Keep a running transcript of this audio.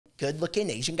good-looking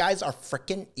Asian guys are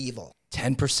freaking evil.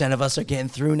 10% of us are getting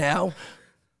through now.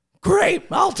 Great,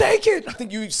 I'll take it. I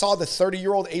think you saw the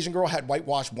 30-year-old Asian girl had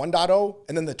whitewash 1.0,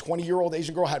 and then the 20-year-old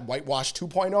Asian girl had whitewash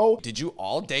 2.0. Did you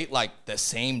all date like the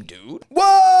same dude? One!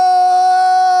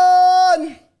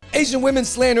 Asian women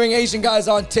slandering Asian guys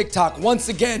on TikTok. Once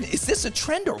again, is this a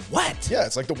trend or what? Yeah,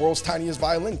 it's like the world's tiniest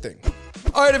violin thing.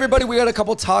 All right, everybody, we got a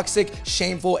couple toxic,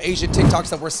 shameful Asian TikToks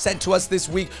that were sent to us this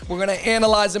week. We're gonna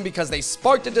analyze them because they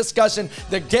sparked a discussion.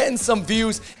 They're getting some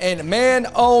views, and man,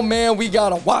 oh man, we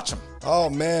gotta watch them. Oh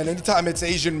man, anytime it's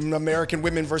Asian American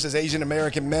women versus Asian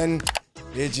American men,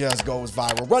 it just goes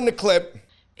viral. Run the clip.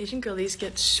 Asian girlies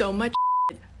get so much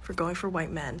for going for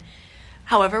white men.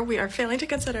 However, we are failing to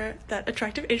consider that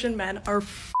attractive Asian men are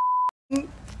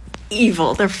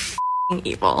evil. They're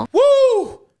evil.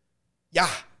 Woo! Yeah.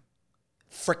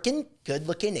 Freaking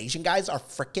good-looking Asian guys are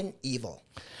freaking evil.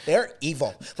 They're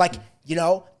evil. Like, you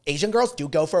know, Asian girls do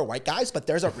go for white guys, but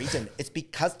there's a reason. It's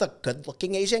because the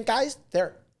good-looking Asian guys,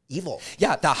 they're evil.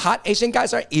 Yeah, the hot Asian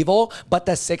guys are evil, but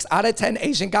the 6 out of 10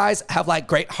 Asian guys have like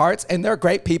great hearts and they're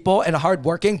great people and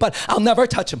hardworking, but I'll never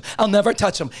touch them. I'll never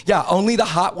touch them. Yeah, only the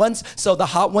hot ones. So the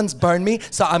hot ones burn me.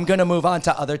 So I'm going to move on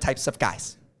to other types of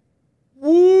guys.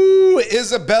 Woo!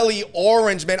 Isabelle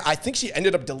Orange, man. I think she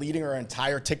ended up deleting her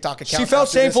entire TikTok account. She felt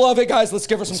shameful of it, guys. Let's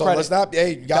give her some credit. Let's not,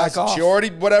 hey, guys, she already,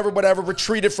 whatever,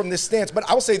 retreated from this stance. But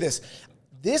I will say this.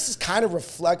 This kind of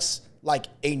reflects like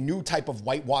a new type of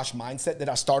whitewash mindset that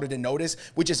I started to notice,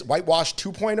 which is whitewash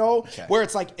 2.0, where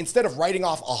it's like instead of writing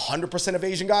off 100% of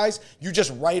Asian guys, you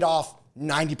just write off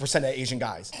 90% of Asian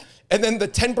guys. And then the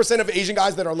 10% of Asian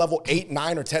guys that are level 8,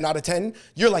 9, or 10 out of 10,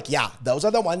 you're like, yeah, those are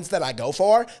the ones that I go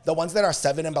for. The ones that are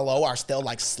 7 and below are still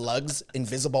like slugs,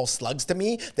 invisible slugs to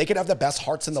me. They could have the best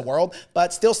hearts in the world,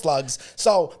 but still slugs.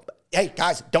 So, hey,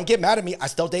 guys, don't get mad at me. I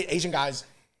still date Asian guys.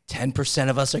 10%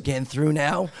 of us are getting through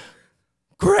now.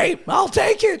 Great, I'll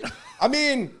take it. I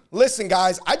mean, listen,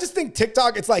 guys, I just think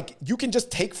TikTok, it's like you can just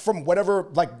take from whatever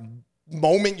like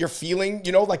moment you're feeling,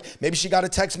 you know, like maybe she got a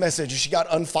text message or she got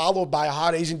unfollowed by a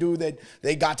hot Asian dude that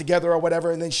they got together or whatever,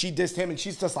 and then she dissed him and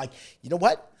she's just like, you know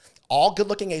what? All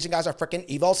good-looking Asian guys are freaking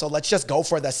evil, so let's just go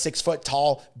for the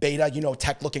 6-foot-tall, beta, you know,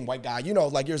 tech-looking white guy. You know,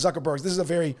 like your Zuckerbergs. This is a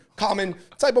very common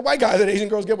type of white guy that Asian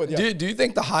girls get with. Yeah. Do you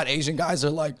think the hot Asian guys are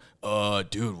like,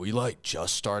 Dude, we like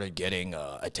just started getting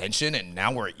attention and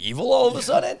now we're evil all of a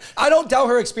sudden? I don't doubt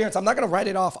her experience. I'm not going to write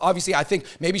it off. Obviously, I think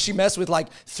maybe she messed with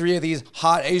like 3 of these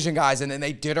hot Asian guys and then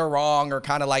they did her wrong or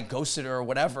kind of like ghosted her or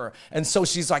whatever. And so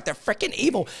she's like, they're freaking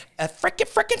evil.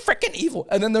 Freaking evil.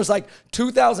 And then there's like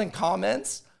 2,000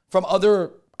 comments from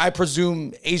other, I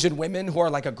presume, Asian women who are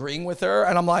like agreeing with her.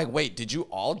 And I'm like, wait, did you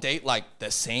all date like the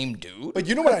same dude? But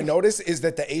you know what I noticed is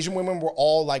that the Asian women were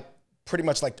all like pretty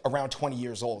much like around 20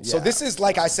 years old. Yeah. So this is,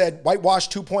 like I said, whitewash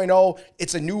 2.0.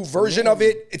 It's a new version of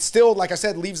it. It still, like I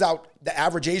said, leaves out the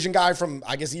average Asian guy from,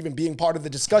 I guess, even being part of the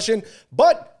discussion.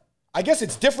 But I guess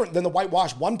it's different than the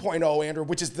whitewash 1.0, Andrew,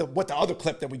 which is what the other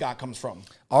clip that we got comes from.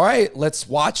 All right, let's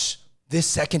watch this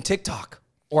second TikTok.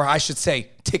 Or I should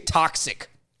say, TikToxic.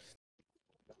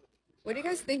 What do you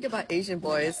guys think about Asian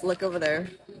boys? Look over there.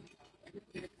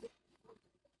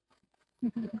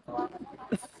 What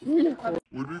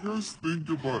do you guys think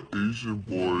about Asian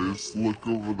boys? Look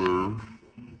over there.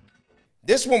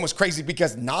 This one was crazy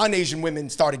because non-Asian women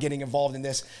started getting involved in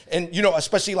this. And, you know,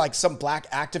 especially like some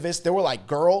black activists, they were like,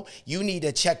 girl, you need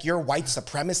to check your white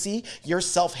supremacy, your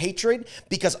self-hatred,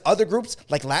 because other groups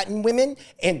like Latin women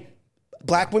and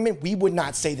black women, we would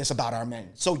not say this about our men.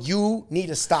 So you need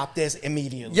to stop this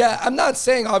immediately. Yeah, I'm not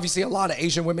saying obviously a lot of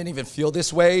Asian women even feel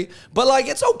this way, but like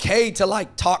it's okay to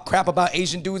like talk crap about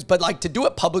Asian dudes, but like to do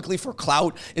it publicly for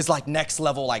clout is like next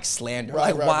level like slander.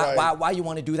 Right, like why you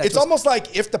want to do that? It's almost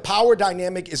like if the power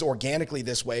dynamic is organically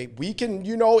this way, we can,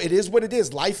 you know, it is what it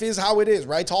is. Life is how it is,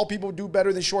 right? Tall people do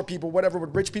better than short people, whatever,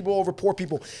 with rich people over poor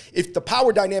people. If the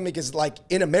power dynamic is like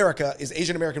in America, is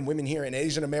Asian American women here and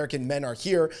Asian American men are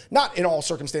here, not in all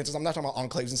circumstances. I'm not talking about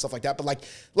enclaves and stuff like that, but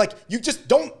like you just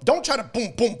don't try to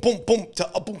boom to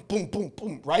boom boom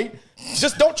boom, right?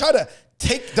 Just don't try to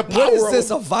take the power. What is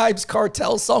this, a Vibes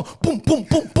Cartel song? Boom boom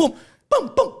boom boom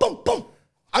boom boom boom boom.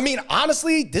 I mean,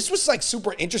 honestly, this was like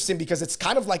super interesting because it's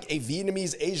kind of like a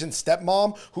Vietnamese Asian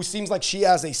stepmom who seems like she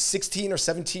has a 16 or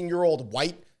 17-year-old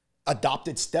white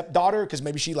adopted stepdaughter because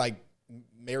maybe she like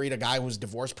married a guy who was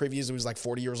divorced previously, who was like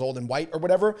 40 years old and white or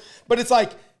whatever. But it's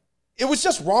like, it was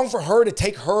just wrong for her to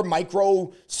take her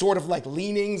micro sort of like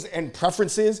leanings and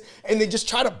preferences and then just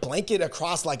try to blanket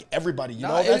across like everybody, you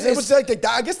know? It was like,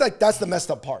 I guess like that's the messed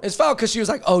up part. It's foul because she was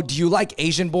like, oh, do you like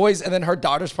Asian boys? And then her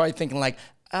daughter's probably thinking like,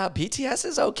 BTS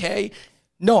is okay.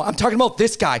 No, I'm talking about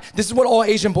this guy. This is what all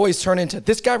Asian boys turn into.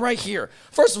 This guy right here.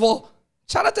 First of all,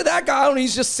 shout out to that guy. And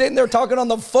he's just sitting there talking on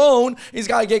the phone. He's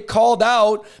got to get called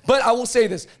out. But I will say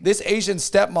this. This Asian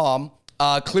stepmom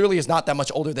clearly is not that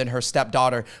much older than her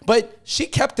stepdaughter, but she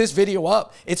kept this video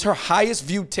up. It's her highest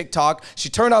viewed TikTok. She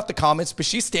turned off the comments, but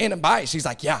she's standing by it. She's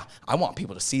like, yeah, I want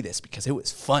people to see this because it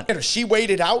was fun. She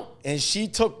waited out and she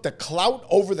took the clout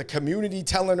over the community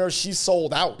telling her she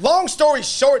sold out. Long story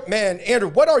short, man, Andrew,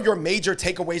 what are your major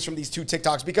takeaways from these two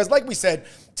TikToks? Because like we said,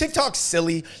 TikTok's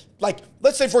silly. Like,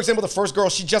 let's say, for example, the first girl,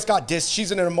 she just got dissed.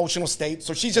 She's in an emotional state.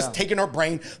 So she's just taking her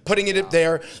brain, putting it up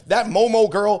there. That Momo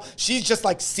girl, she's just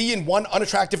like seeing one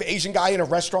unattractive Asian guy in a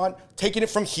restaurant, taking it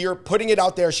from here, putting it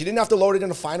out there. She didn't have to load it in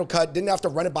a Final Cut, didn't have to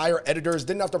run it by her editors,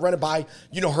 didn't have to run it by,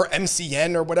 you know, her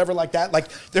MCN or whatever like that. Like,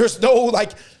 there's no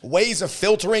like ways of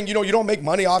filtering. You know, you don't make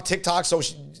money off TikTok. So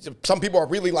some people are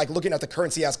really like looking at the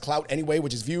currency as clout anyway,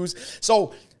 which is views.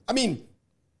 So, I mean,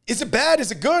 is it bad?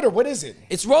 Is it good? Or what is it?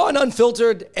 It's raw and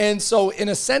unfiltered. And so in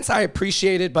a sense, I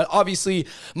appreciate it. But obviously,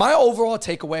 my overall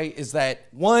takeaway is that,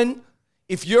 one,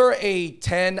 if you're a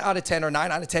 10 out of 10 or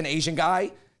 9 out of 10 Asian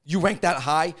guy, you rank that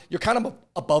high, you're kind of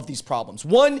above these problems.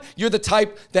 One, you're the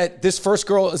type that this first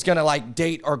girl is going to like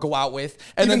date or go out with.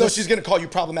 And even though she's going to call you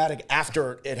problematic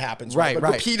after it happens. Right, but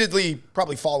right. repeatedly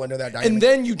probably fall into that dynamic. And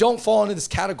then you don't fall into this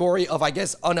category of, I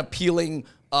guess, unappealing,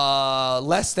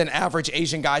 less than average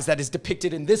Asian guys that is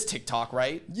depicted in this TikTok,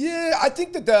 right? Yeah, I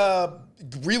think that the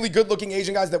really good looking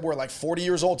Asian guys that were like 40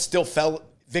 years old still fell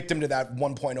victim to that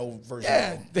 1.0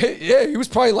 version. Yeah, he was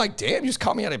probably like, damn, you just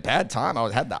caught me at a bad time.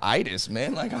 I had the itis,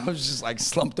 man. Like, I was just like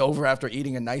slumped over after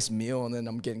eating a nice meal and then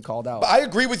I'm getting called out. But I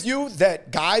agree with you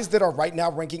that guys that are right now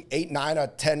ranking 8, 9 out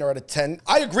of 10 or out of 10,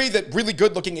 I agree that really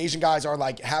good looking Asian guys are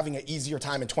like having an easier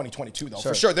time in 2022 though.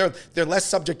 For sure. They're less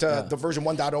subject to the version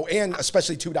 1.0 and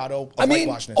especially 2.0 of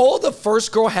whitewashness. All the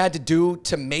first girl had to do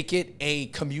to make it a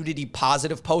community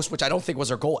positive post, which I don't think was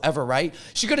her goal ever, right?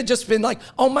 She could have just been like,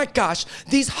 oh my gosh,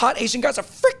 these hot Asian guys are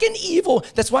freaking evil.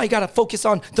 That's why you got to focus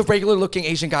on the regular looking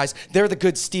Asian guys. They're the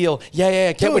good steal.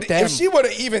 Yeah, get with them. If she would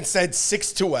have even said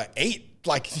 6 to an 8,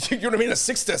 like, you know what I mean? A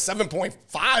 6 to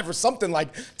 7.5 or something, like,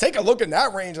 take a look in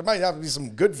that range. It might have to be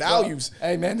some good values.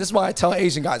 Hey, man, this is why I tell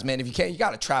Asian guys, man, if you can't, you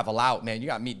got to travel out, man. You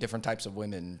got to meet different types of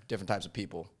women, different types of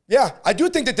people. Yeah, I do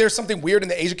think that there's something weird in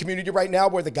the Asian community right now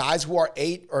where the guys who are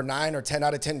 8 or 9 or 10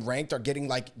 out of 10 ranked are getting,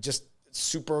 like, just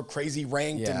super crazy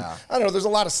ranked. And I don't know, there's a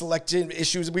lot of selection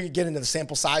issues. We could get into the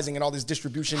sample sizing and all this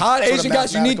distribution. Hot Asian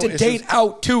guys, you need to date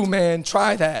out too, man.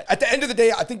 Try that. At the end of the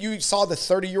day, I think you saw the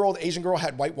 30-year-old Asian girl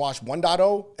had whitewash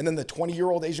 1.0, and then the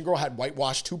 20-year-old Asian girl had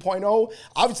whitewash 2.0.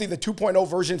 Obviously, the 2.0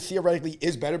 version theoretically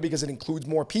is better because it includes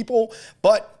more people.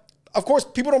 But, of course,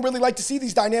 people don't really like to see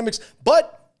these dynamics.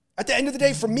 But at the end of the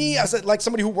day, for me, as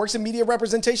somebody who works in media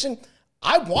representation,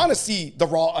 I want to see the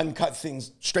raw, uncut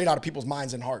things straight out of people's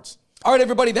minds and hearts. All right,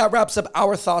 everybody, that wraps up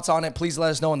our thoughts on it. Please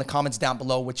let us know in the comments down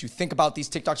below what you think about these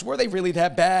TikToks. Were they really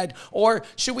that bad? Or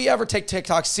should we ever take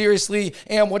TikTok seriously?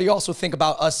 And what do you also think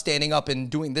about us standing up and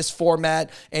doing this format?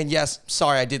 And yes,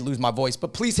 sorry, I did lose my voice,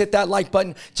 but please hit that like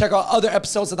button. Check out other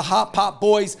episodes of the Hot Pot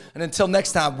Boys. And until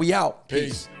next time, we out.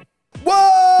 Peace.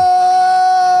 Whoa!